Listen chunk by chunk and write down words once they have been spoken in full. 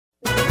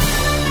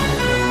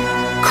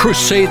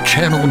Crusade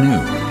Channel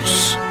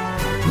News.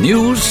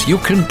 News you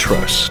can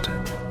trust.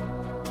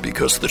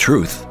 Because the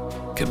truth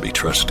can be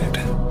trusted.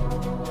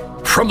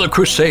 From the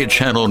Crusade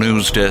Channel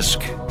News Desk,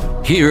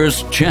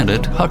 here's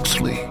Janet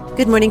Huxley.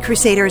 Good morning,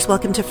 Crusaders.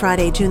 Welcome to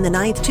Friday, June the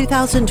 9th,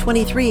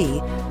 2023.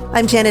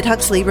 I'm Janet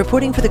Huxley,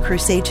 reporting for the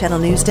Crusade Channel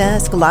News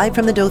Desk, live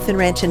from the Dothan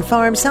Ranch and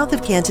Farm, south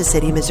of Kansas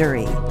City,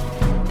 Missouri.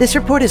 This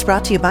report is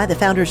brought to you by the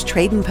Founders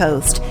Trade &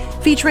 Post,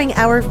 featuring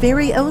our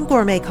very own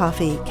gourmet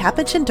coffee,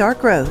 Capuchin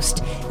Dark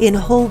Roast, in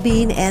whole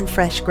bean and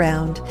fresh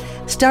ground.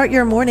 Start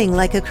your morning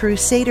like a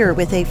crusader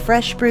with a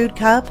fresh brewed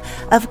cup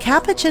of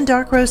Capuchin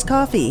Dark Roast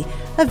coffee,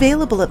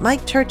 available at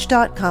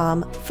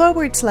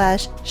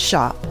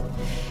mikechurch.com/shop.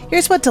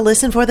 Here's what to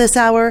listen for this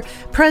hour.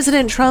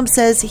 President Trump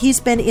says he's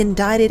been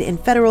indicted in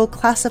federal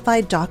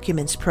classified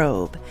documents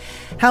probe.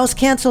 House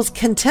cancels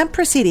contempt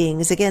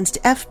proceedings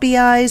against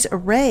FBI's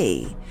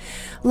Wray.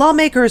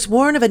 Lawmakers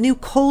warn of a new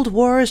Cold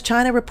War as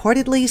China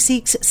reportedly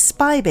seeks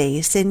spy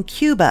base in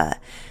Cuba.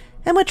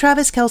 And what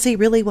Travis Kelce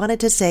really wanted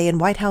to say in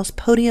White House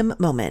podium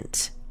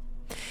moment.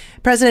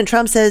 President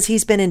Trump says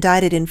he's been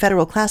indicted in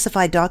federal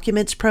classified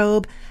documents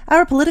probe.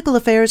 Our political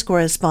affairs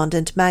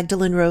correspondent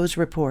Magdalene Rose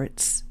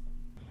reports.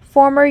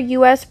 Former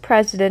U.S.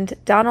 President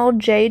Donald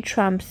J.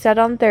 Trump said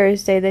on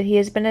Thursday that he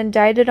has been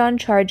indicted on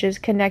charges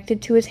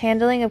connected to his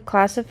handling of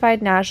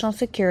classified national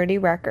security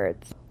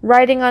records,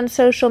 writing on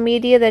social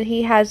media that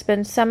he has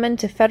been summoned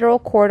to federal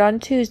court on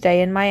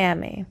Tuesday in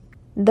Miami.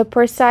 The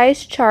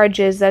precise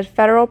charges that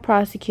federal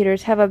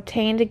prosecutors have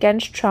obtained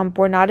against Trump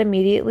were not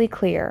immediately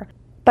clear,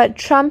 but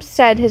Trump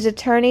said his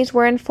attorneys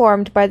were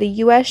informed by the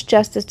U.S.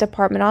 Justice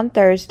Department on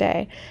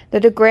Thursday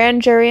that a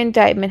grand jury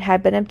indictment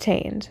had been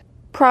obtained.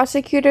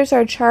 Prosecutors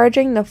are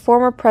charging the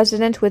former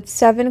president with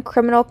 7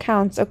 criminal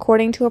counts,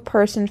 according to a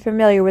person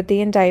familiar with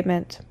the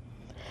indictment.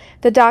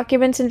 The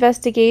document's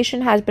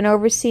investigation has been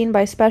overseen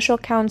by special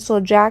counsel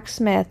Jack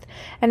Smith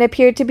and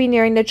appeared to be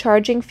nearing the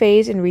charging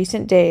phase in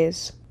recent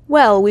days.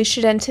 Well, we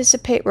should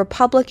anticipate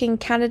Republican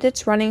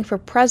candidates running for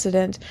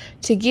president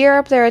to gear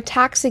up their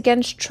attacks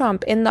against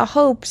Trump in the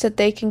hopes that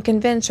they can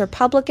convince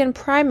Republican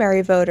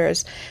primary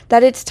voters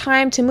that it's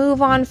time to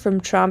move on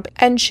from Trump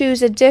and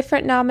choose a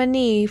different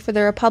nominee for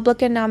the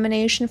Republican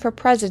nomination for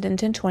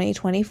president in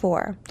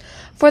 2024.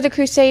 For the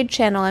Crusade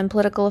Channel, I'm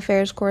political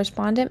affairs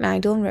correspondent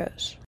Magdalene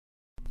Rose.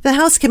 The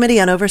House Committee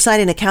on Oversight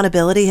and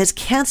Accountability has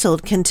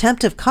canceled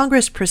contempt of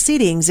Congress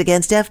proceedings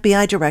against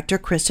FBI Director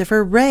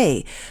Christopher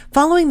Wray,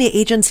 following the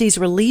agency's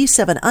release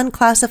of an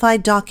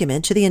unclassified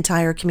document to the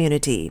entire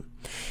community.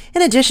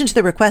 In addition to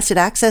the requested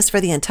access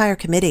for the entire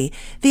committee,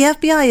 the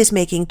FBI is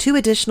making 2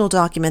 additional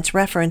documents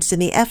referenced in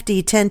the FD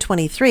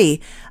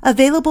 1023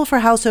 available for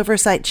House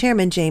Oversight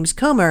Chairman James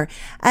Comer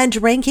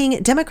and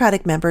Ranking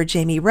Democratic Member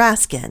Jamie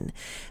Raskin.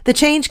 The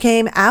change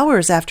came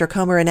hours after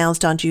Comer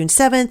announced on June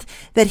 7th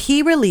that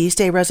he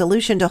released a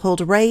resolution to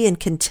hold Wray in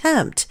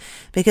contempt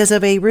because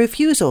of a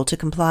refusal to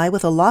comply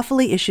with a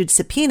lawfully issued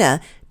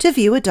subpoena to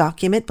view a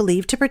document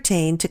believed to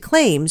pertain to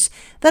claims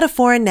that a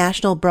foreign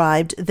national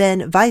bribed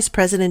then Vice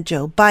President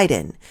Joe Biden.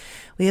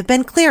 We have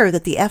been clear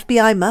that the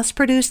FBI must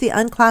produce the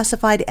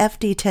unclassified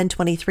FD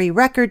 1023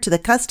 record to the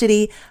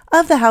custody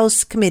of the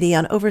House Committee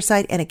on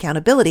Oversight and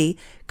Accountability,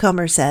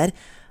 Comer said,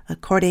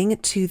 according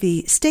to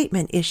the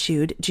statement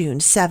issued June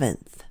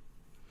 7th.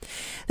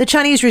 The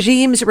Chinese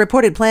regime's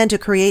reported plan to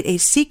create a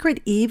secret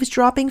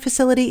eavesdropping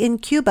facility in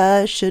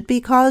Cuba should be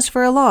cause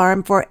for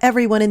alarm for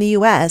everyone in the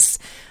U.S.,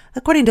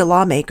 according to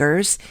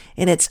lawmakers.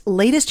 In its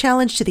latest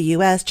challenge to the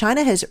U.S.,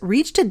 China has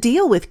reached a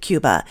deal with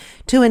Cuba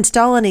to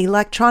install an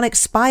electronic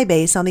spy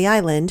base on the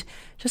island,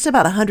 just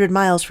about 100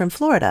 miles from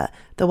Florida,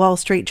 the Wall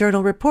Street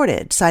Journal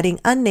reported, citing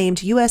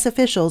unnamed U.S.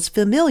 officials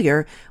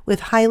familiar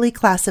with highly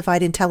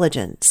classified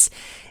intelligence.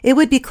 It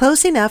would be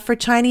close enough for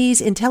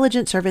Chinese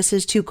intelligence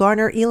services to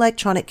garner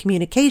electronic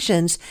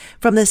communications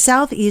from the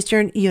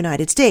southeastern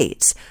United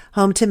States,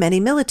 home to many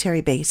military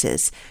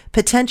bases,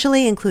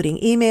 potentially including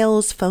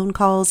emails, phone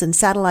calls, and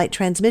satellite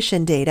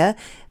transmission data,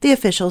 the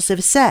officials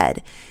have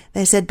said.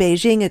 They said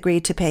Beijing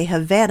agreed to pay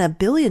Havana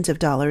billions of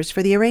dollars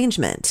for the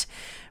arrangement.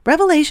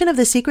 Revelation of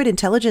the secret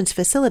intelligence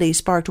facility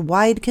sparked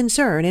wide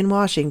concern in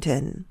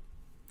Washington.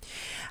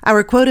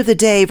 Our quote of the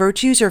day: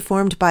 virtues are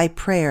formed by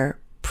prayer.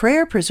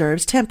 Prayer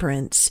preserves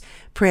temperance.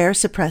 Prayer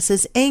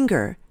suppresses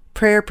anger.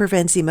 Prayer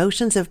prevents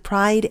emotions of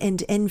pride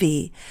and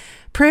envy.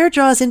 Prayer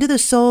draws into the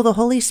soul the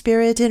Holy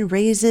Spirit and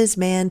raises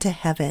man to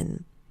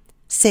heaven.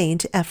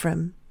 Saint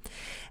Ephrem.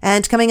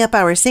 And coming up,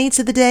 our saints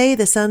of the day,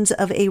 the sons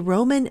of a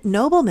Roman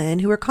nobleman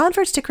who were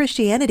converts to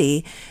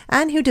Christianity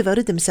and who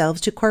devoted themselves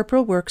to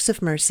corporal works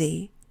of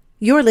mercy.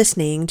 You're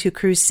listening to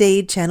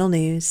Crusade Channel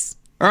News.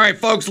 All right,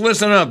 folks,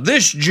 listen up.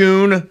 This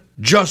June,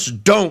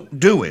 just don't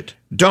do it.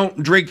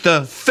 Don't drink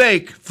the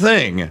fake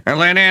thing and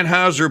let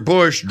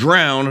Anheuser-Busch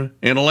drown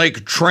in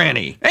Lake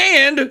Tranny.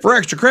 And for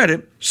extra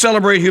credit,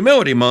 celebrate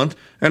Humility Month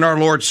and our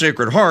Lord's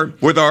Sacred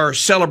Heart with our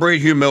Celebrate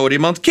Humility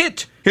Month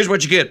kit. Here's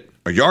what you get: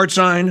 a yard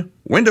sign,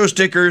 window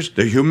stickers,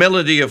 the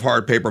Humility of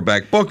Heart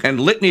paperback book,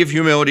 and Litany of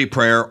Humility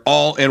prayer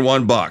all in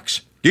one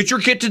box. Get your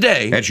kit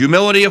today at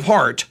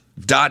humilityofheart.com.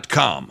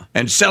 CRUSADE.com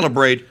and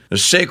celebrate the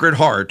Sacred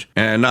Heart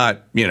and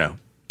not,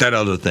 that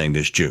other thing,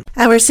 this Jew.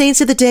 Our saints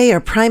of the day are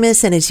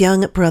Primus and his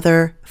young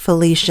brother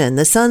Felician,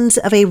 the sons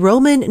of a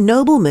Roman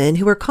nobleman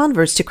who were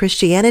converts to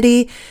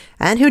Christianity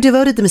and who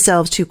devoted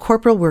themselves to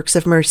corporal works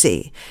of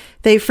mercy.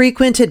 They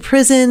frequented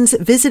prisons,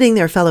 visiting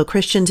their fellow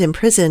Christians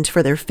imprisoned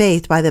for their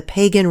faith by the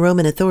pagan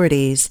Roman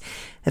authorities.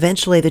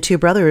 Eventually, the two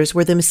brothers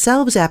were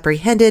themselves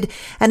apprehended,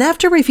 and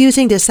after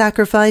refusing to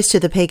sacrifice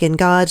to the pagan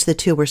gods, the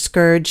two were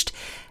scourged.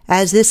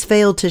 As this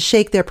failed to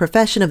shake their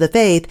profession of the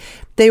faith,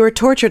 they were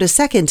tortured a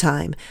second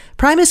time.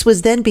 Primus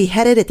was then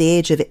beheaded at the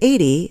age of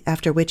 80,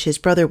 after which his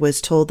brother was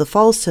told the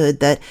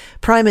falsehood that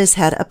Primus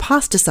had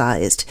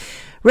apostatized.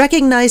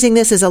 Recognizing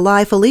this as a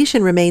lie,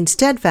 Felician remained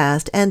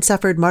steadfast and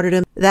suffered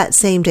martyrdom that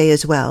same day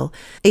as well.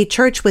 A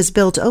church was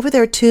built over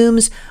their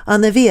tombs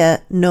on the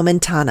Via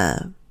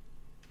Nomentana.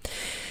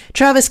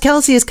 Travis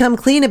Kelce has come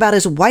clean about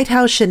his White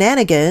House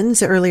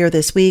shenanigans. Earlier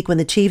this week, when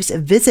the Chiefs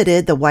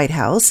visited the White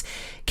House,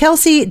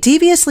 Kelce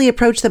deviously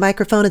approached the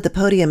microphone at the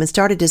podium and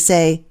started to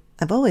say,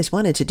 "I've always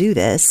wanted to do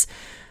this,"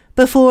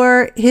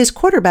 before his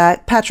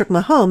quarterback, Patrick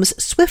Mahomes,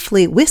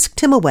 swiftly whisked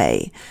him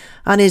away.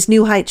 On his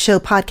New Heights Show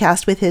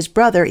podcast with his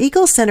brother,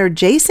 Eagles center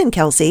Jason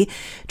Kelce,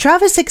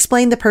 Travis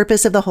explained the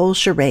purpose of the whole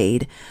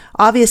charade.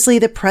 Obviously,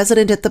 the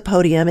president at the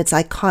podium, it's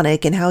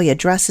iconic in how he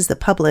addresses the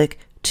public.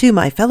 "To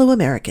my fellow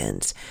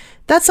Americans.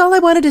 That's all I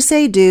wanted to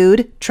say,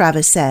 dude,"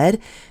 Travis said.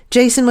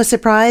 Jason was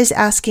surprised,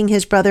 asking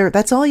his brother,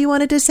 "That's all you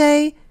wanted to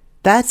say?"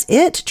 "That's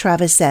it,"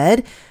 Travis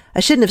said.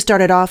 "I shouldn't have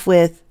started off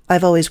with,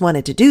 I've always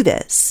wanted to do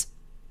this."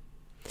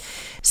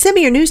 Send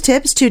me your news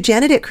tips to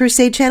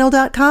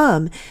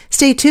janet@crusadechannel.com.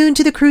 Stay tuned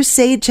to the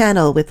Crusade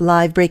Channel with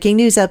live breaking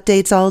news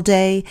updates all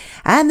day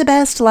and the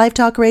best live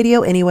talk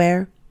radio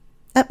anywhere.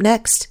 Up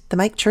next, the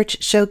Mike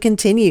Church Show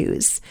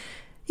continues.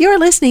 You're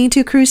listening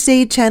to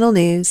Crusade Channel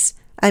News.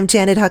 I'm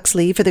Janet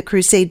Huxley for the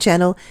Crusade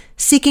Channel,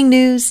 seeking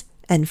news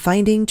and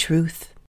finding truth.